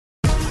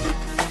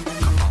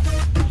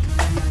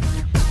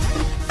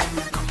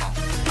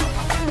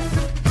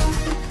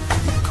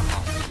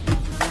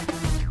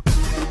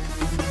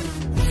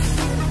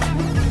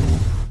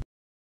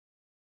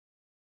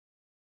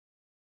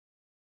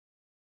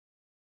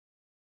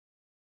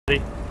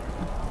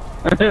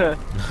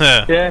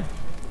Yeah.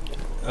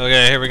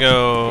 Okay, here we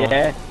go.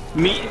 Yeah.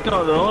 Me's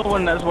not the only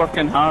one that's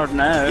working hard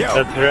now. Yo,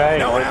 That's right,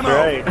 no that's ammo.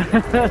 right.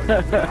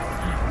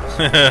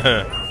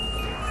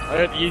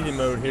 I got easy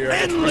mode here.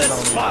 Endless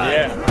slide.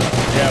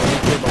 Yeah, we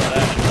did all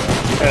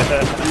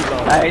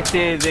that. I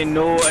say they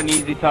know an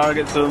easy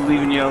target, so they're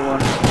leaving you alone.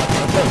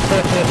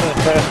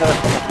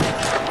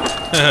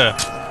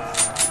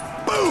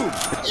 Boom.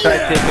 Try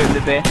to take out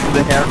the best of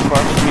the herd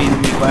first, me and the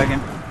meat wagon.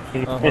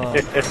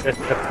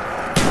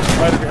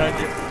 Right behind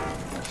you.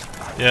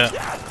 Yeah.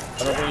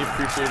 I don't really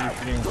appreciate you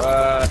shooting.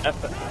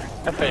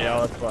 FAL,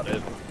 that's about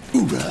it.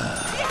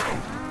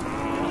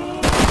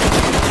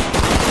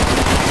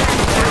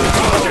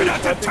 You're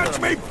not to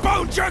touch me,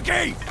 bone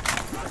jerky!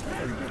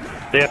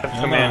 Death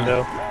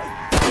Commando.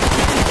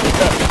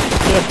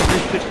 Yeah,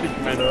 360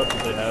 commando, that's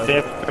what they have.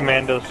 Death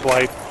Commando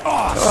swipe.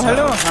 Oh,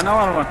 hello,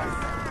 another one.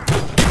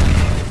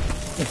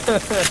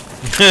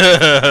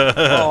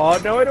 Oh,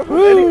 no, I don't have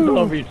any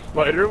zombie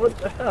spider, what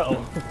the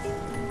hell?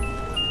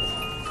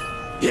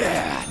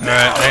 Yeah.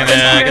 Alright,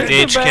 and I got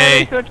the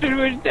HK. Thought it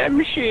was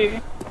damn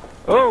shit.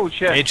 Oh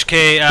shit. HK,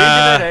 Change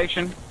of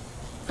direction.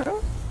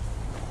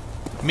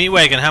 Meat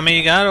Wagon, how many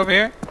you got over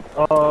here?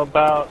 Oh,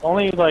 about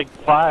only like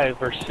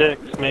 5 or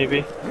 6,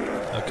 maybe.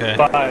 Okay.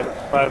 5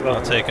 I'll of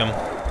them. take them.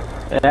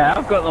 Yeah,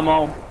 I've got them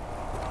all.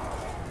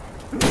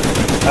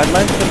 I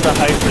mentioned the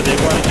Hyper. They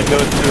wanted to go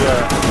to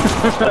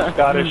a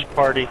Scottish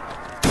party.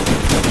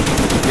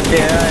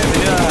 Yeah, we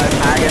do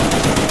Haggis.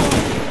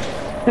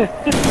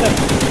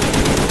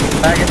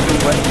 Haggis and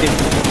Whiskey.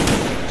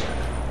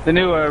 The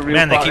new real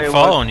Man, they party keep was-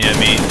 following you,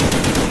 Meat.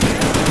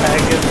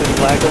 Haggis and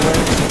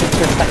Lagavulin.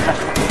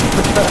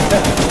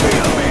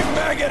 Feel me,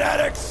 maggot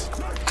addicts!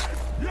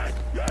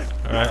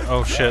 Alright,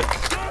 oh shit.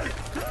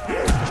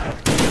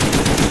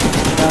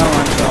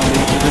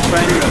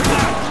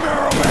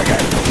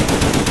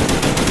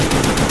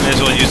 May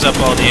as well use up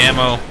all the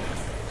ammo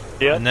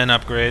Yep. and then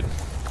upgrade.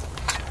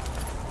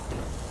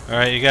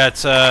 Alright, you got,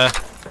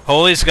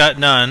 Holy's got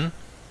none.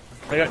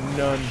 I got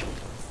none.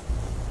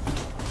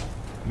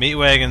 Meat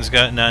Wagon's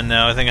got none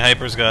now. I think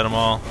Hyper's got them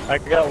all. I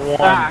got 1.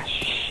 Ah,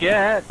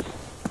 shit.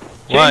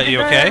 What, Change you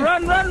it okay?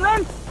 down,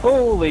 Run!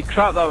 Holy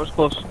crap, that was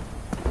close.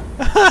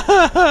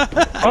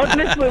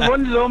 Honestly,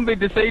 one zombie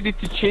decided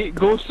to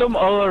go some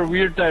other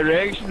weird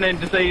direction and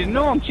decided,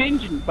 no, I'm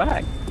changing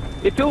back.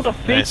 He pulled a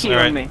Nice, fakie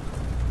alright. on me.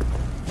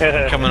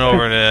 Coming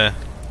over to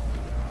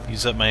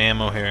use up my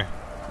ammo here.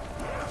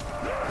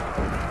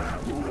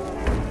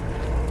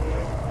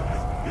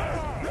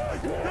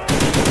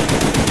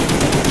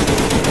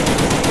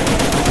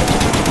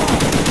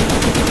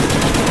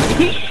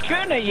 He's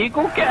shooting at you,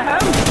 go get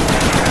him.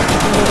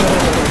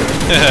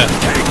 Hey,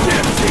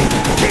 Dempsey!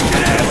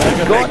 Kicking ass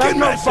and God, I've making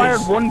not messes.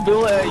 fired one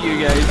bullet at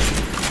you guys.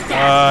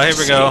 Here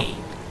we go.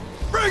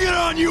 Bring it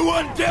on, you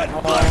undead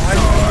Oh,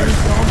 bloodstars!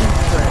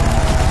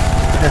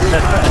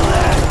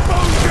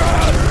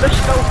 They're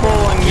still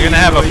following you. You're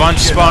gonna have a boys. bunch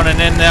spawning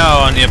in now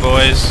on you,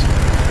 boys.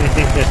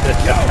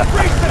 Yo,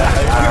 break that!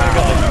 You're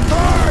falling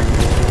apart!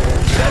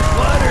 Dead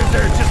blood, or is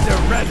there just a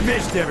red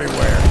mist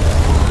everywhere?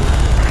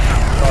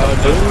 Oh,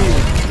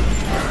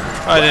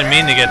 I didn't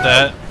mean to get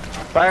that.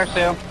 Fire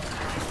sale.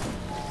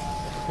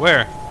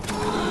 Where?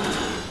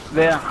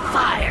 There.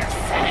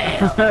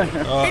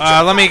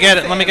 Oh, let me get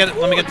it. Let me get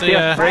the.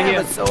 Yeah, right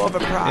here.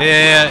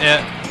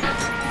 Yeah.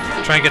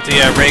 Try and get the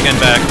ray gun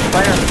back.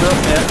 Fire through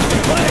it.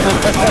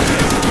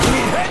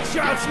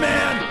 Headshots,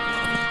 man!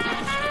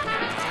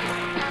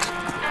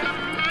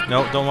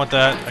 Nope, don't want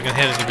that. I can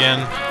hit it again.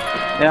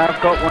 Yeah,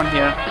 I've got one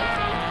here.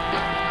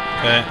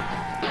 Okay.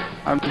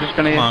 I'm just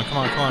gonna. Come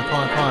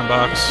on,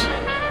 box.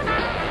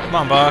 Come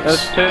on, box.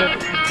 There's two.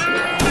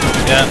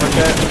 Yeah.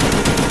 Okay.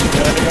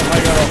 I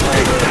got all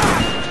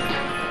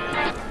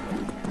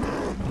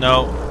No,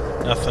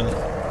 nothing.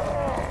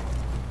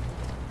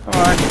 Come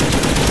on.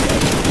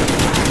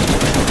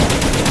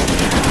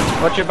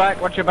 Watch your back,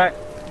 watch your back.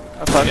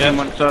 I thought Yeah.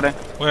 someone, sorry.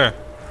 Where?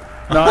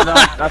 No,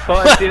 I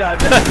thought I see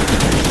that.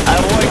 I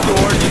walked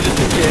towards you just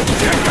in case.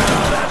 Check out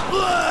all that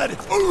blood!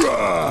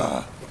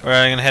 Hoorah! Alright,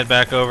 I'm gonna head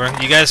back over.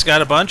 You guys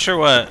got a bunch or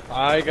what?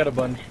 I got a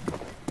bunch.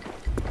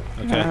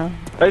 Okay.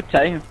 About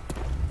time.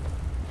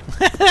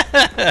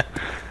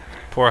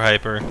 Poor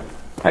Hyper.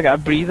 I got a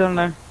breather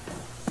now.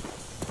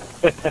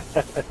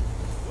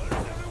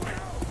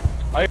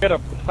 I got a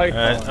python,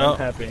 Alright, oh. I'm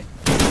happy.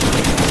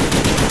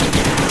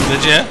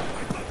 Did ya?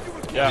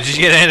 Yeah. Did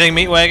you get anything,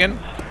 Meat Wagon?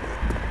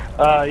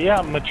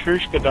 Yeah,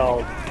 Matrushka doll.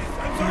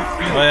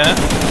 Oh yeah?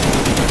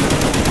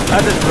 I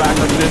just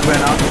random dude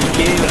went up and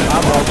gave it.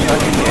 I'm all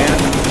fucking dead.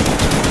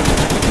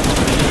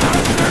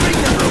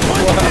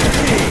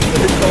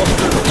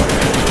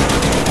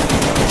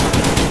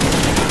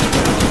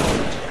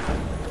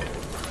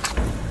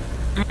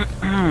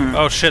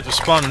 Oh shit, they're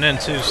spawning in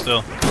too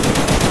still.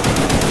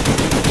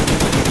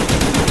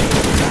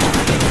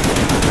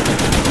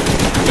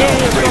 Yeah,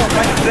 we got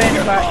my friend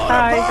back.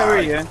 Hi, how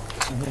are you?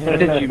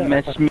 Did you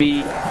miss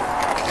me?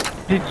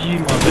 Did you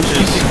miss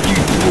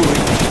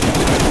me?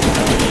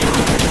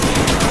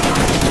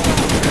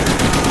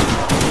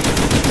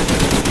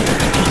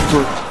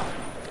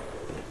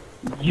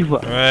 You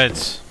are.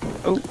 Alright.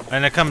 Oh. I'm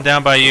gonna come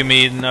down by you,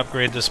 Mead, and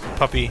upgrade this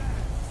puppy.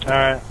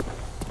 Alright.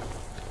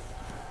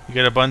 You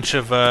got a bunch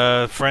of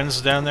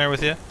friends down there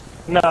with you?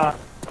 Nah.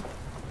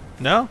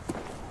 No?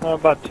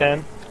 About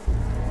 10.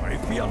 I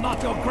feel not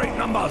so great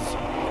numbers.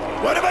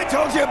 What have I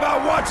told you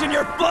about watching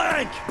your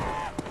flank?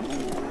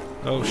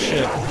 Oh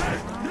shit.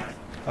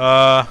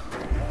 And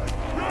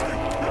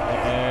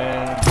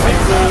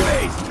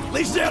Zombies! At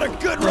least you had a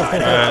good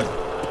ride. Alright.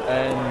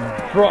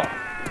 and drop.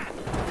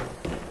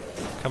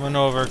 Coming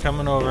over,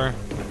 coming over.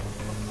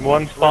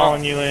 One's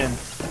following you in.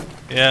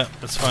 Yeah,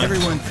 that's fine.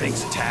 Everyone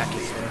thinks tack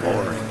is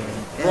boring.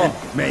 And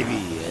maybe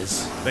he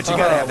is. But you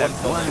gotta have that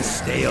one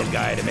stale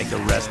guy to make the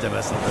rest of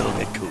us a little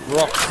bit cool.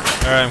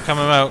 Alright, I'm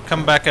coming out.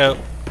 Come back out.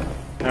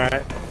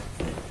 Alright.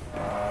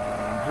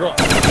 Drop.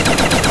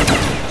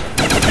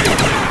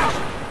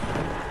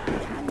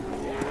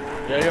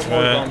 Yeah, I got more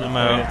Alright, zombies I'm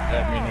out.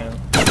 at me now.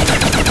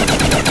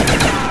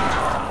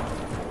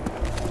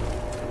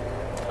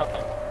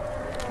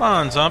 Come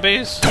on,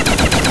 zombies.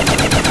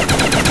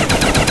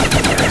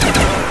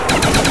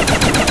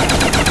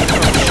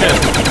 Oh,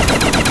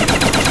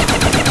 shit.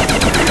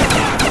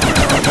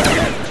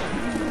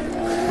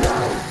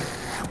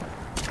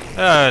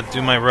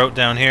 Do my route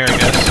down here, I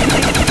guess.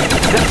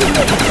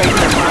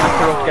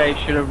 Okay,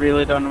 should have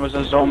really done was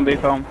a zombie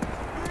film.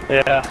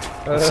 Yeah.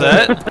 What's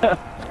that?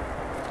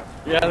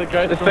 Yeah, the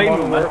guy The from thing,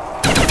 Modern man.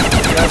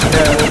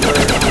 Warfare.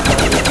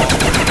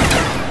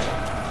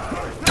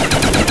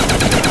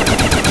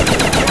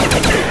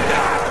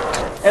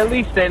 At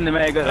least then they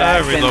may have got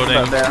that sense reloading.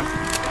 out there.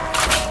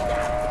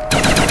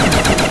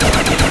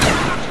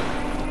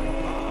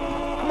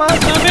 Come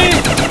on, zombie!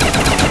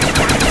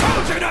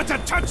 Told you not to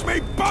touch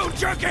me, bone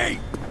jerky!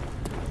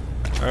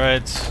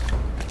 Alright.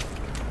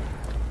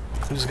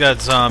 Who's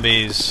got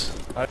zombies?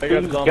 I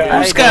got zombies.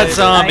 Who's got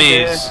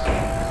zombies?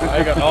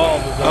 I got all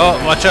the zombies.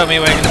 Oh, watch out,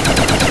 Meatwagon.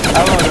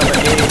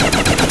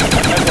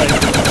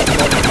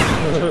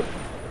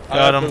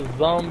 Got him. The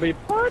zombie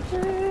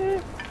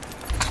party.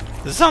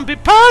 The zombie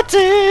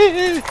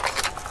party!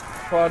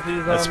 Party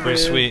That's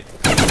pretty zombies. sweet.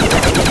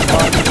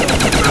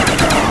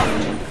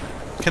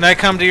 Can I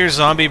come to your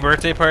zombie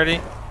birthday party?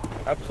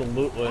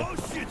 Absolutely. Oh,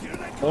 shit, you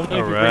like Only if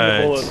you bring the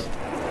Alright. bullets.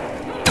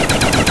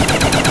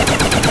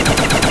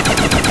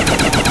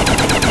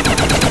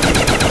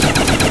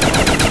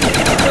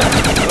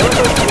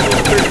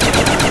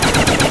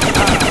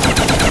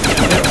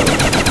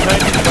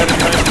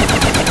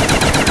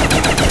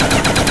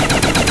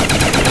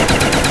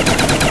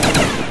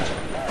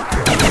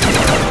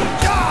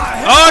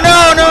 Oh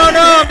no, no,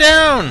 no, I'm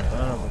down!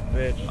 Son of a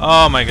bitch.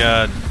 Oh my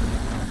god.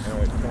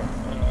 Alright, come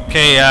on.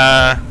 Okay,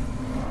 yeah.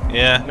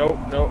 Nope,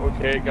 no,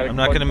 okay, gotta I'm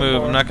not collect gonna some move,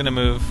 more. I'm not gonna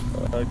move.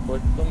 Gotta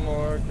collect some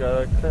more,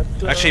 gotta collect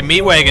some Actually,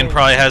 Meatwagon more.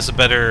 probably has a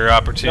better No,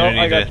 opportunity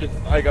I got to... you,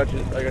 I got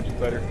you, I got you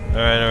better.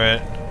 Alright,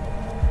 alright.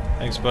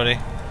 Thanks, buddy.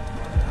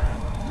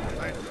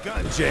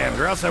 gun jammed,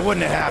 or else I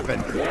wouldn't have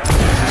happened. You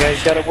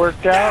guys got it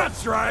worked out?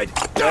 That's right.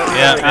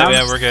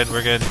 Yeah, we're good,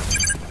 we're good.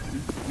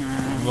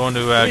 I'm going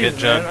to get Jeez,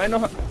 Jug. man, I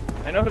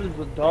know how to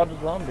dodge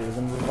zombies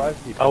and revive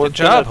people. I was Good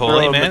job, gonna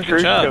Holy throw a man,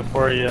 good Matryoshka job.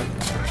 for you.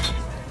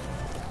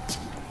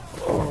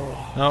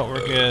 No,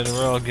 we're good,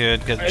 we're all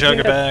good. Got I Jugger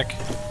think back. I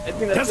think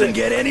that's Doesn't it.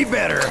 get any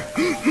better.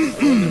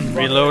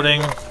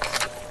 Reloading. Here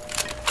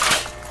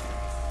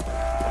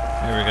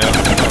we go.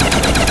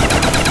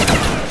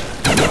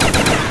 I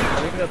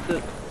think that's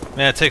it.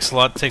 Man, it takes a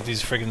lot to take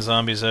these friggin'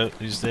 zombies out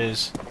these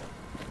days.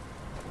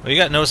 Oh, you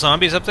got no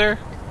zombies up there?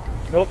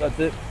 Nope, that's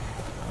it.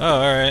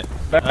 Oh, alright.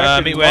 Back to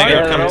Meatwagon,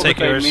 Yeah, come they're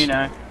take overtaking yours. me You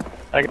now.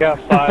 I got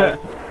 5.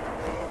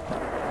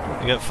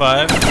 got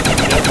 5?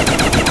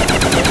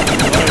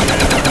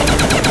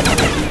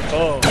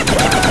 Oh,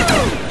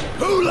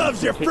 Who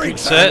loves your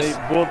freaks? Set. they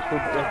bullets for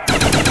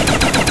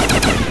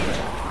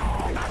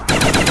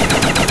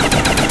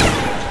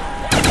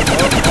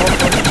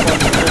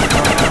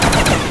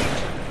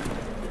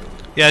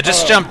Yeah,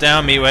 just jump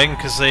down, Meatwagon,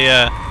 because they,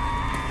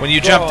 when you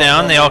jump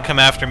down, they all come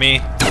after me.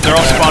 They're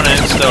all spawning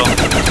in still.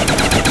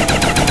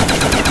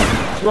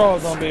 Draw,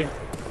 zombie.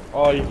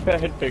 Oh, you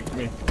fat head faked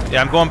me.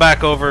 Yeah, I'm going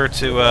back over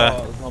to,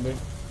 Oh, zombie.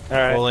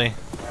 Alright. Holy.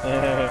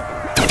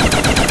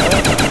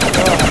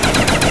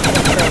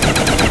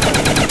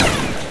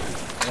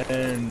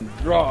 And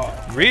draw.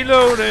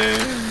 Reloading!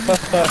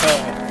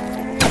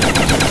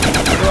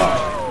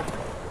 Draw.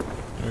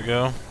 There we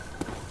go.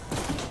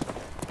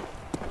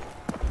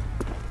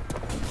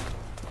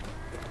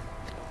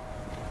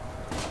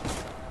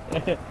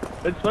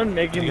 It's fun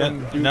making You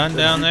them got do none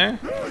down there?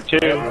 2.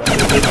 This guy in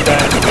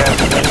the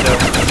gas window.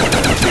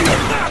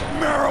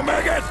 Marrow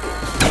maggot!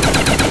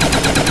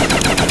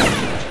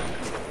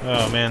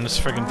 Oh man, this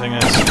friggin' thing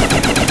has too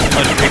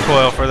much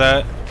recoil for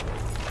that.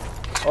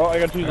 Oh, I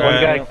got 2 Alright.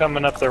 One guy zombies.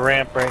 coming up the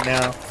ramp right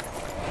now.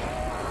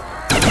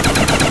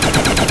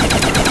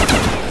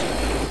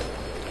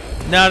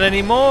 Not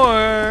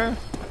anymore!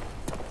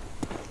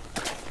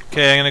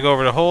 Okay, I'm gonna go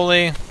over to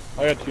Holy.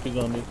 I got 2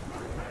 zombies.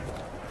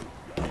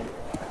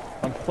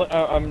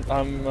 I'm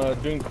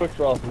doing quick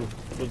draws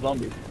with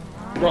zombies.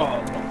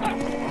 Draw.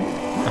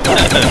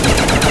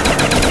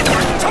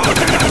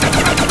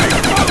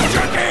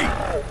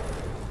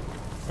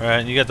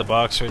 Alright, you got the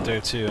box right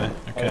there too, eh?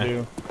 Okay. I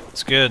do.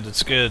 It's good,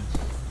 it's good.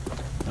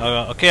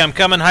 Okay, I'm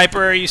coming,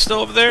 Hyper. Are you still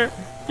over there?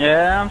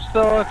 Yeah, I'm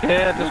still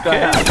okay. I just got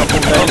Okay. a couple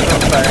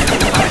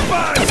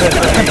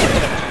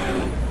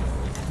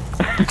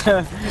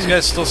days. These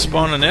guys still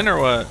spawning in or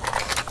what?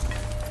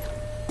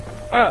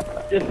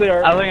 Yes, they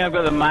are. I think I've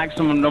got the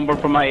maximum number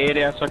for my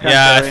area, so I can't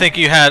Yeah, I carry.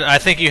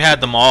 think you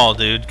had them all,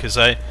 dude, cuz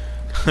I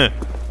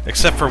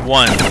except for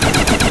one. I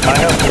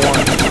have one.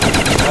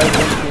 I have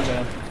one too,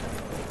 man.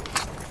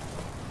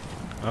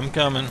 I'm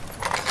coming.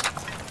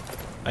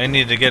 I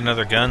need to get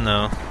another gun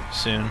though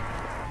soon.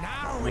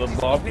 The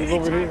box is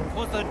over here.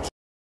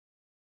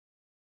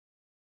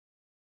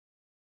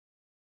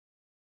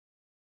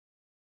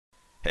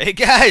 Hey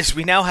guys,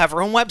 we now have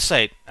our own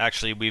website.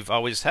 Actually, we've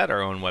always had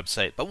our own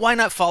website, but why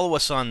not follow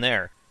us on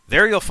there?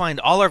 There you'll find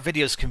all our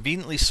videos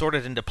conveniently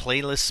sorted into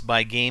playlists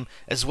by game,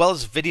 as well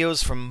as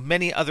videos from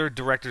many other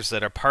directors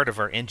that are part of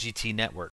our NGT network.